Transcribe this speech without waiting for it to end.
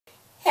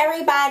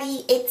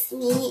Everybody, it's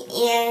me,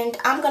 and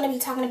I'm going to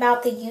be talking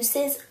about the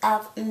uses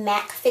of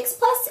MAC Fix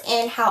Plus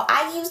and how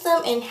I use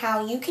them and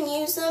how you can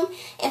use them.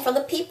 And for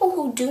the people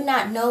who do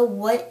not know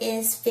what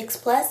is Fix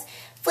Plus,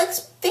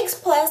 Fix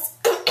Plus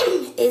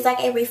is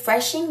like a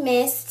refreshing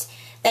mist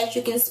that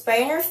you can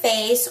spray on your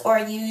face or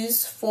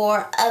use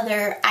for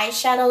other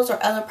eyeshadows or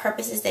other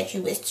purposes that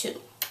you wish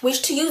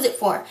to use it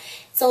for.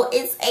 So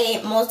it's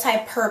a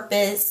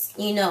multi-purpose,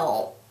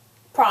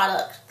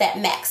 product that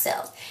MAC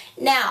sells.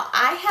 Now,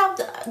 I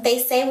have, they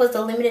say was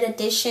the limited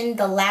edition,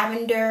 the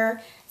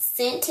lavender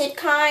scented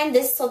kind.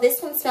 So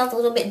this one smells a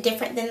little bit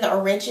different than the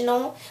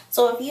original.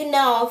 So if you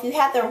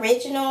have the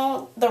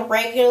original, the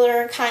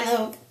regular kind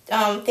of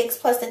Fix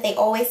Plus that they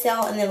always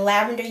sell, and then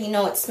lavender,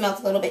 it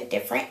smells a little bit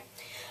different.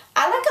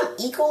 I like them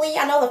equally.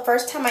 I know the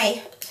first time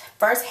I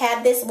first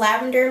had this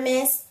lavender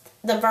mist,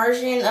 the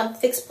version of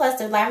Fix Plus,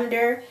 the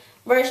lavender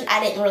version,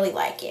 I didn't really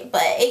like it,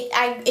 but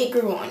it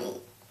grew on me.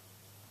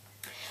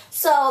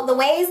 So the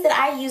ways that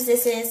I use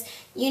this is,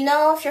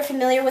 if you're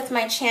familiar with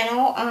my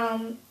channel,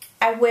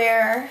 I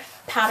wear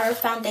powder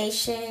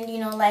foundation,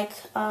 like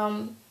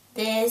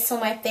this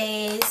on my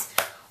face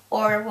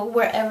or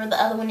wherever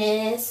the other one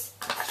is.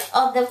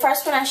 The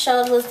first one I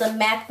showed was the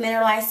MAC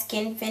Mineralized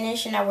Skin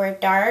Finish, and I wear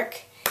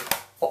dark,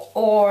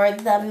 or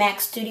the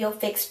MAC Studio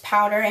Fix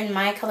Powder in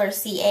my color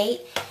C8.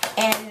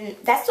 And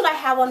that's what I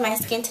have on my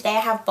skin today. I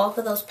have both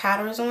of those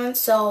powders on.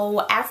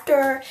 So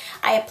after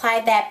I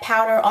applied that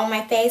powder on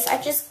my face,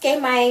 I just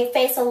gave my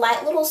face a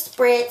light little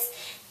spritz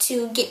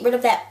to get rid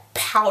of that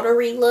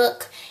powdery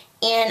look.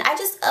 And I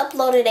just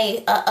uploaded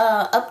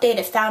a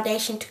updated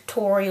foundation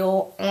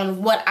tutorial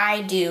on what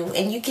I do.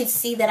 And you can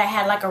see that I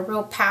had like a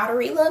real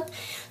powdery look.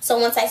 So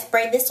once I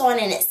sprayed this on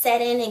and it set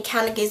in, it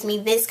kind of gives me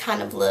this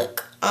kind of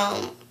look.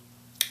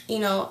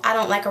 I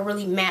don't like a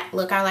really matte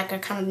look. I like a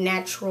kind of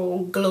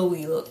natural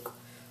glowy look,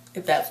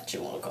 if that's what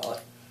you want to call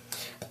it.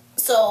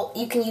 So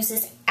you can use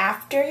this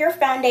after your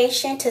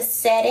foundation to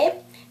set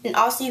it. And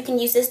also you can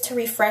use this to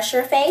refresh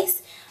your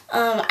face.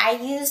 I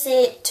use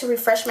it to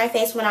refresh my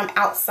face when I'm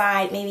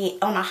outside, maybe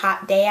on a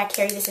hot day. I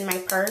carry this in my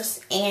purse.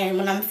 And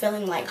when I'm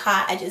feeling like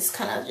hot, I just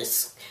kind of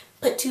just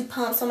put 2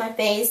 pumps on my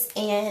face.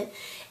 And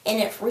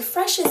it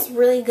refreshes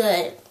really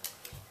good.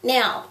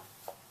 Now,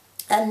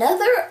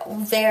 another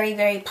very,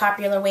 very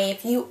popular way,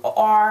 if you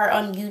are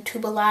on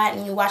YouTube a lot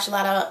and you watch a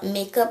lot of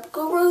makeup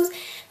gurus,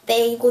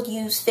 they will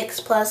use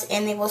Fix Plus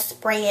and they will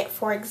spray it,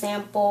 for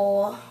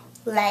example,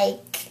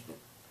 like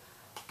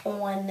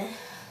on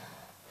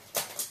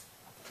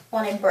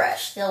a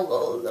brush. They'll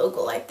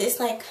go like this,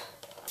 like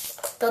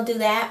they'll do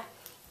that.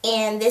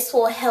 And this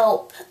will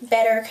help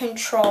better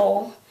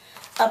control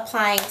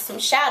applying some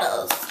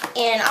shadows.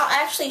 And I'll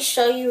actually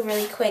show you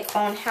really quick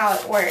on how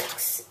it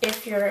works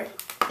if you're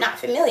not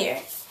familiar.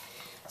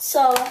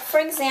 So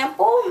for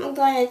example, I'm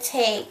going to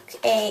take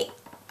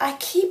I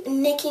keep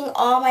nicking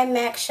all my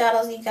MAC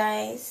shadows, you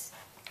guys,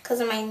 because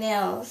of my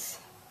nails,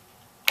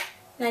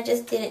 and I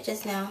just did it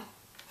just now.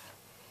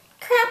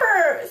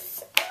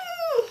 Crappers!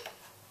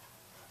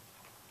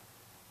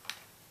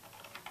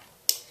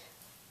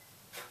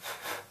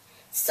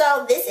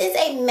 So this is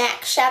a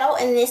MAC shadow,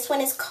 and this one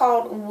is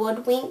called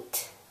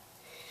Woodwinked.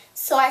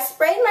 So I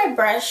sprayed my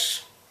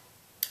brush.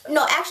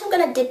 No, actually I'm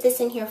going to dip this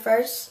in here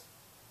first.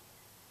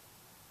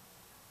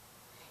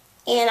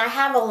 And I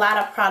have a lot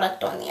of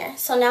product on there.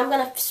 So now I'm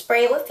going to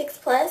spray it with Fix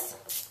Plus.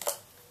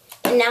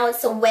 And now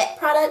it's a wet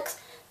product.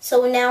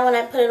 So now when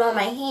I put it on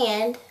my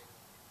hand,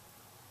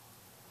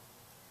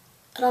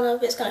 I don't know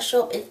if it's going to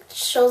show up. It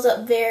shows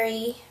up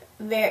very,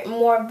 very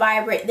more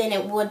vibrant than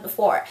it would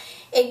before.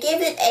 It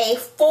gives it a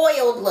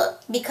foiled look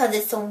because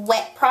it's a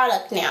wet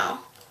product now.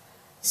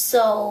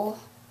 So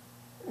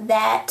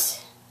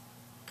that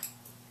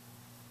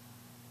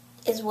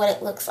is what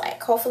it looks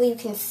like. Hopefully you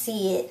can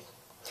see it.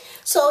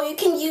 So you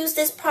can use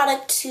this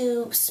product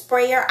to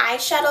spray your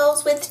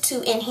eyeshadows with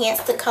to enhance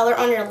the color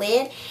on your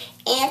lid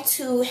and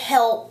to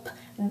help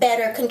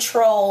better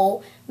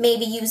control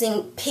maybe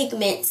using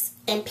pigments.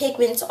 And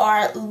pigments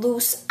are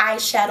loose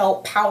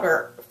eyeshadow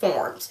powder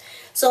forms.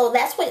 So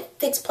that's what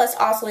Fix Plus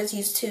also is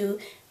used to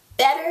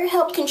better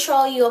help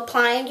control you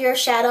applying your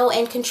shadow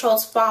and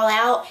controls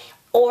fallout,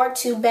 or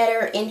to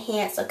better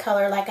enhance a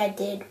color like I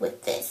did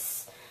with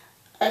this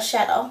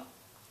shadow.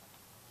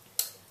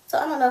 So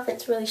I don't know if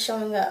it's really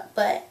showing up,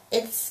 but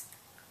it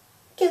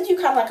gives you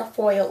kind of like a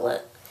foil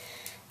look.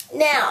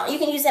 Now, you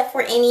can use that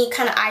for any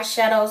kind of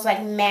eyeshadows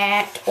like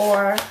matte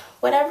or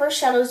whatever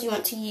shadows you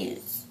want to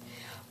use.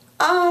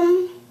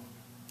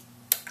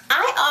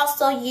 I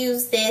also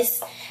use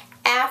this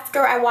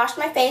after I wash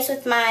my face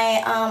with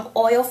my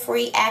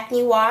oil-free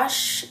acne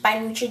wash by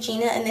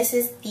Neutrogena, and this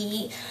is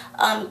the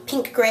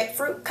pink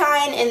grapefruit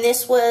kind, and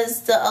this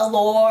was the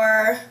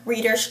Allure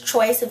Reader's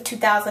Choice of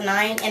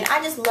 2009, and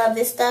I just love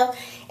this stuff.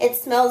 It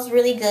smells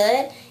really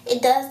good.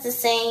 It does the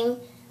same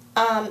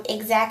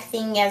exact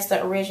thing as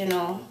the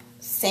original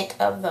scent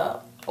of the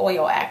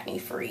oil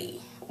acne-free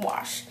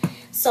wash.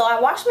 So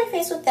I wash my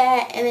face with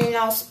that, and then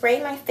I'll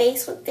spray my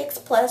face with Fix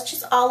Plus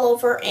just all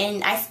over,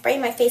 and I spray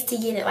my face to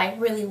get it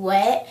like really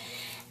wet.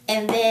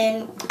 And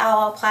then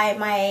I'll apply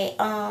my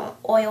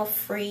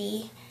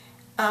oil-free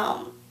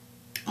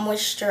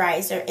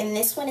moisturizer, and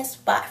this one is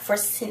for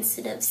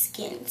sensitive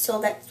skin.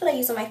 So that's what I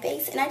use on my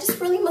face, and I just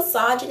really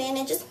massage it in.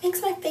 It just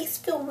makes my face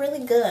feel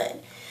really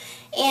good.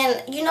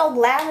 And you know,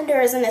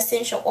 lavender is an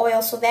essential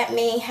oil, so that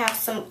may have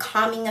some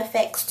calming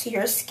effects to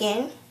your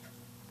skin.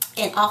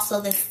 And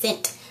also the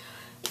scent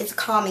is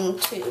calming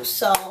too.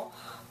 So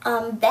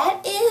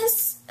that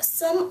is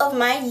some of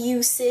my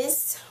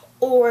uses,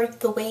 or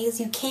the ways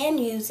you can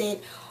use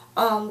it.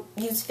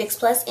 Use Fix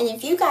Plus. And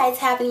if you guys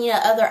have any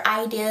other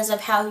ideas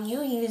of how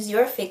you use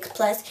your Fix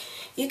Plus,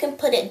 you can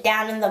put it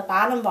down in the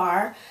bottom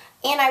bar.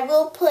 And I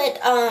will put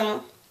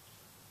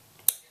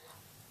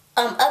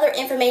other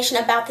information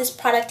about this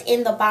product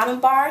in the bottom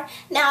bar.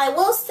 Now I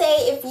will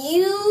say, if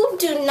you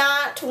do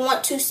not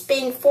want to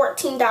spend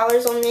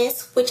 $14 on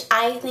this, which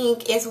I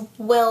think is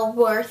well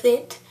worth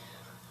it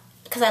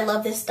because I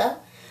love this stuff.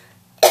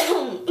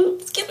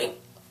 Excuse me.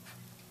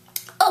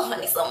 Oh,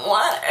 I need some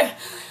water.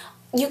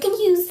 You can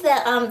use the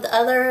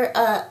other,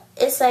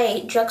 it's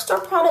a drugstore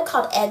product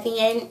called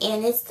Evian,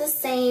 and it's the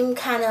same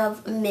kind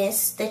of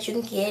mist that you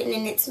can get,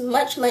 and it's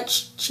much,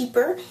 much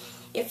cheaper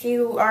if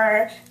you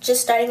are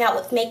just starting out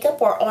with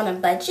makeup or on a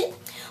budget.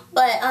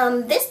 But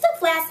this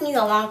stuff lasts me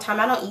a long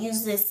time. I don't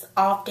use this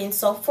often,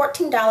 so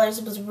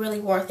 $14 was really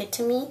worth it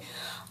to me.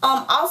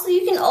 Also,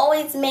 you can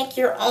always make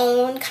your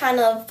own kind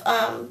of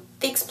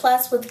Fix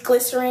Plus with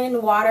glycerin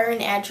and water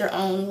and add your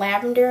own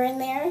lavender in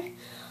there.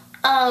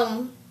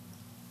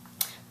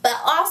 But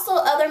also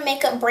other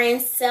makeup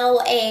brands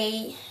sell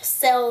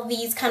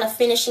these kind of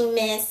finishing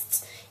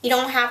mists. You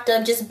don't have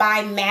to just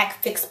buy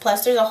MAC Fix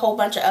Plus. There's a whole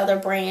bunch of other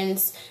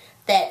brands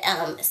that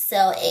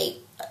sell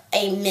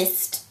a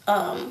mist,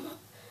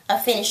 a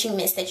finishing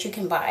mist that you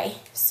can buy.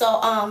 So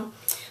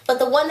but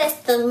the one that's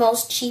the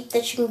most cheap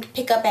that you can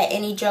pick up at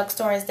any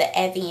drugstore is the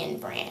Evian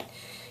brand.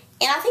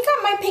 And I think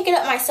I might pick it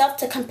up myself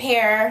to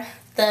compare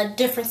the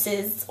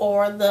differences,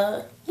 or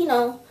the, you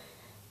know,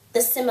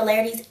 the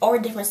similarities or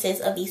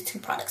differences of these two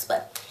products.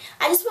 But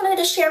I just wanted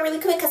to share really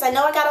quick because I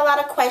know I got a lot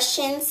of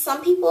questions.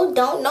 Some people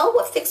don't know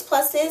what Fix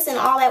Plus is, and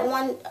all at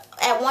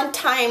one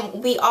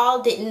time we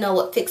all didn't know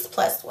what Fix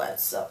Plus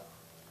was. So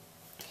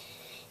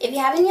if you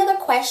have any other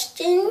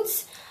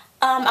questions,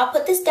 I'll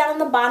put this down in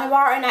the bottom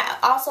bar, and I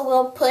also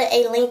will put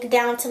a link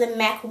down to the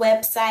MAC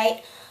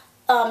website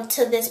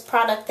to this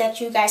product that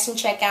you guys can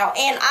check out.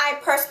 And I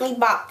personally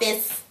bought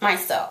this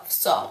myself,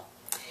 so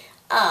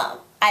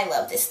I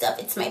love this stuff.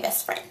 It's my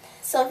best friend.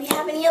 So if you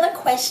have any other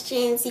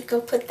questions, you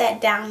can put that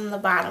down in the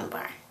bottom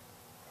bar.